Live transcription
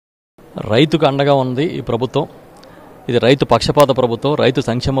రైతుకు అండగా ఉంది ఈ ప్రభుత్వం. ఇది రైతు పక్షపాత ప్రభుత్వం, రైతు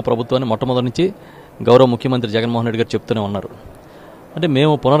సంక్షేమ ప్రభుత్వం అని మొట్టమొదటి నుంచి గౌరవ ముఖ్యమంత్రి జగన్మోహన్ రెడ్డి గారు చెప్తూనే ఉన్నారు. అంటే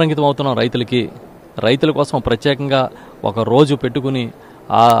మేము పునరంకితం అవుతున్నాం రైతులకి. రైతుల కోసం ప్రత్యేకంగా ఒక రోజు పెట్టుకుని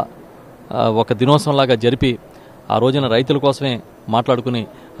ఒక దినోత్సవంలాగా జరిపి ఆ రోజున రైతుల కోసమే మాట్లాడుకుని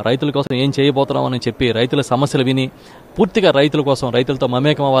రైతుల కోసం ఏం చేయబోతున్నామని చెప్పి రైతుల సమస్యలు విని పూర్తిగా రైతుల కోసం రైతులతో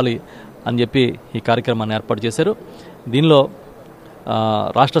మమేకం అవ్వాలి అని చెప్పి ఈ కార్యక్రమాన్ని ఏర్పాటు చేశారు. దీనిలో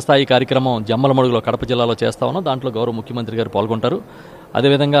రాష్ట్ర స్థాయి కార్యక్రమం జమ్మలమడుగులో కడప జిల్లాలో చేస్తా ఉన్నాం. దాంట్లో గౌరవ ముఖ్యమంత్రి గారు పాల్గొంటారు.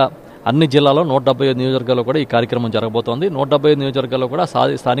 అదేవిధంగా అన్ని జిల్లాలో 175 నియోజకవర్గాల్లో కూడా ఈ కార్యక్రమం జరగబోతోంది. 175 నియోజకవర్గాల్లో కూడా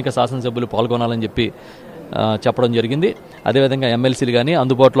స్థానిక శాసనసభ్యులు పాల్గొనాలని చెప్పి చెప్పడం జరిగింది. అదేవిధంగా ఎమ్మెల్సీలు కానీ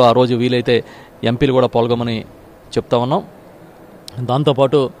అందుబాటులో ఆ రోజు వీలైతే ఎంపీలు కూడా పాల్గొమని చెప్తా ఉన్నాం.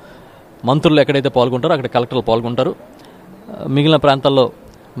 దాంతోపాటు మంత్రులు ఎక్కడైతే పాల్గొంటారో అక్కడ కలెక్టర్లు పాల్గొంటారు. మిగిలిన ప్రాంతాల్లో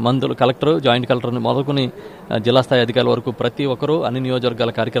మంత్రులు, కలెక్టర్, జాయింట్ కలెక్టర్ని మొదలుకొని జిల్లా స్థాయి అధికారుల వరకు ప్రతి ఒక్కరూ అన్ని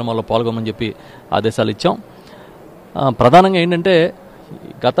నియోజకవర్గాల కార్యక్రమాల్లో పాల్గొమని చెప్పి ఆదేశాలు ఇచ్చాం. ప్రధానంగా ఏంటంటే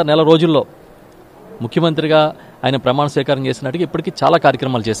గత నెల రోజుల్లో ముఖ్యమంత్రిగా ఆయన ప్రమాణ స్వీకారం చేసినట్టుగా ఇప్పటికీ చాలా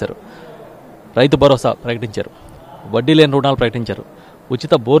కార్యక్రమాలు చేశారు. రైతు భరోసా ప్రకటించారు, వడ్డీ లేని రుణాలు ప్రకటించారు,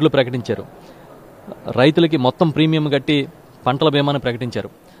 ఉచిత బోర్లు ప్రకటించారు, రైతులకి మొత్తం ప్రీమియం కట్టి పంటల బీమాని ప్రకటించారు.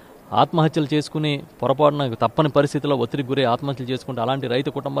 ఆత్మహత్యలు చేసుకుని పొరపాటున తప్పని పరిస్థితుల్లో ఒత్తిడికి గురై ఆత్మహత్యలు చేసుకుంటే అలాంటి రైతు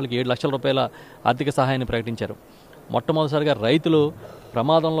కుటుంబాలకి 7 లక్షల రూపాయల ఆర్థిక సహాయాన్ని ప్రకటించారు. మొట్టమొదటిసారిగా రైతులు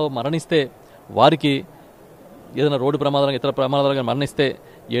ప్రమాదంలో మరణిస్తే వారికి ఏదైనా రోడ్డు ప్రమాదాలు ఇతర ప్రమాదాలుగా మరణిస్తే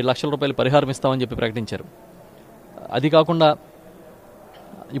 7 లక్షల రూపాయలు పరిహారం ఇస్తామని చెప్పి ప్రకటించారు. అది కాకుండా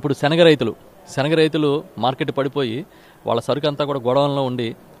ఇప్పుడు శనగ రైతులు మార్కెట్ పడిపోయి వాళ్ళ సరుకు అంతా కూడా గొడవల్లో ఉండి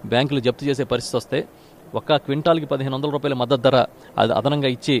బ్యాంకులు జప్తు చేసే పరిస్థితి వస్తే ఒక్క క్వింటాల్కి 1500 రూపాయల మద్దతు ధర అది అదనంగా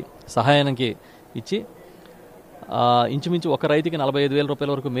ఇచ్చి సహాయానికి ఇచ్చి ఇంచుమించు ఒక రైతుకి 45,000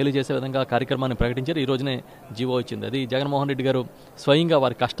 రూపాయల వరకు మేలు చేసే విధంగా కార్యక్రమాన్ని ప్రకటించారు. ఈ రోజునే జీవో వచ్చింది. అది జగన్మోహన్ రెడ్డి గారు స్వయంగా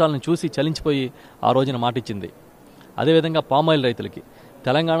వారి కష్టాలను చూసి చలించిపోయి ఆ రోజున మాటిచ్చింది. అదేవిధంగా పామాయిల్ రైతులకి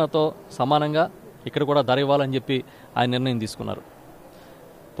తెలంగాణతో సమానంగా ఇక్కడ కూడా ధర ఇవ్వాలని చెప్పి ఆయన నిర్ణయం తీసుకున్నారు.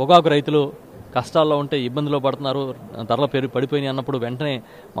 పొగాకు రైతులు కష్టాల్లో ఉంటే ఇబ్బందులు పడుతున్నారు, ధరల పడిపోయినాయి అన్నప్పుడు వెంటనే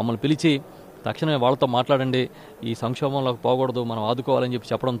మమ్మల్ని పిలిచి తక్షణమే వాళ్ళతో మాట్లాడండి, ఈ సంక్షోభంలోకి పోకూడదు, మనం ఆదుకోవాలని చెప్పి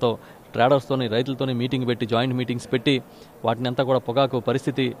చెప్పడంతో ట్రేడర్స్తోని రైతులతోని మీటింగ్ పెట్టి జాయింట్ మీటింగ్స్ పెట్టి వాటిని అంతా కూడా పొగాకు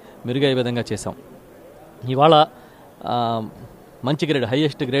పరిస్థితి మెరుగయ్యే విధంగా చేశాం. ఇవాళ మంచి గ్రేడ్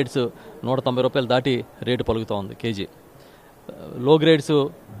హైయెస్ట్ గ్రేడ్స్ 190 రూపాయలు దాటి రేటు పలుకుతూ ఉంది కేజీ. లో గ్రేడ్స్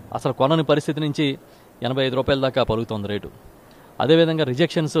అసలు కొనని పరిస్థితి నుంచి 85 రూపాయల దాకా పలుకుతోంది రేటు. అదేవిధంగా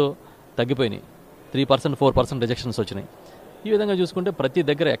రిజెక్షన్స్ తగ్గిపోయినాయి, 3%, 4% రిజెక్షన్స్ వచ్చినాయి. ఈ విధంగా చూసుకుంటే ప్రతి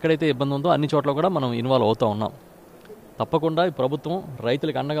దగ్గర ఎక్కడైతే ఇబ్బంది ఉందో అన్ని చోట్ల కూడా మనం ఇన్వాల్వ్ అవుతూ ఉన్నాం. తప్పకుండా ఈ ప్రభుత్వం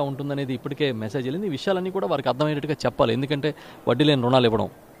రైతులకు అండగా ఉంటుందనేది ఇప్పటికే మెసేజ్ వెళ్ళింది. ఈ విషయాలన్నీ కూడా వారికి అర్థమయ్యేట్టుగా చెప్పాలి. ఎందుకంటే వడ్డీ లేని రుణాలు ఇవ్వడం,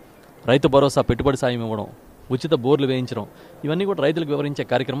 రైతు భరోసా పెట్టుబడి సాయం ఇవ్వడం, ఉచిత బోర్లు వేయించడం, ఇవన్నీ కూడా రైతులకు వివరించే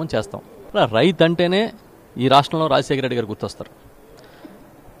కార్యక్రమం చేస్తాం. రైతు అంటేనే ఈ రాష్ట్రంలో రాజశేఖర రెడ్డి గారు గుర్తొస్తారు.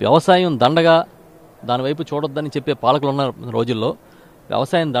 వ్యవసాయం దండగా దానివైపు చూడొద్దని చెప్పే పాలకులు ఉన్న రోజుల్లో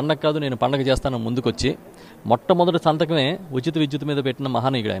వ్యవసాయం దండగ కాదు నేను పండగ చేస్తానని ముందుకొచ్చి మొట్టమొదటి సంతకమే ఉచిత విద్యుత్ మీద పెట్టిన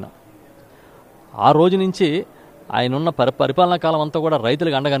మహానీయుడు ఆయన. ఆ రోజు నుంచి ఆయన ఉన్న పరిపాలనా కాలం అంతా కూడా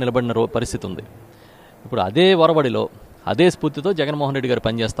రైతులకు అండగా నిలబడిన పరిస్థితి ఉంది. ఇప్పుడు అదే ఒరవడిలో అదే స్ఫూర్తితో జగన్మోహన్ రెడ్డి గారు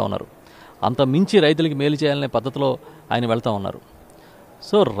పనిచేస్తూ ఉన్నారు. అంత మించి రైతులకి మేలు చేయాలనే పద్ధతిలో ఆయన వెళ్తూ ఉన్నారు.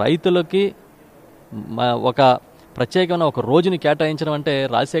 సో రైతులకి ఒక ప్రత్యేకమైన ఒక రోజుని కేటాయించడం అంటే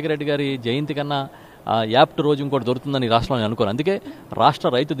రాజశేఖర రెడ్డి గారి జయంతి కన్నా యాప్ట్ రోజు ఇంకోటి దొరుకుతుందని రాష్ట్రంలో అనుకోను. అందుకే రాష్ట్ర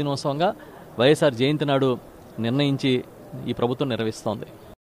రైతు దినోత్సవంగా వైఎస్ఆర్ జయంతి నాడు నిర్ణయించి ఈ ప్రభుత్వం నిర్వహిస్తోంది.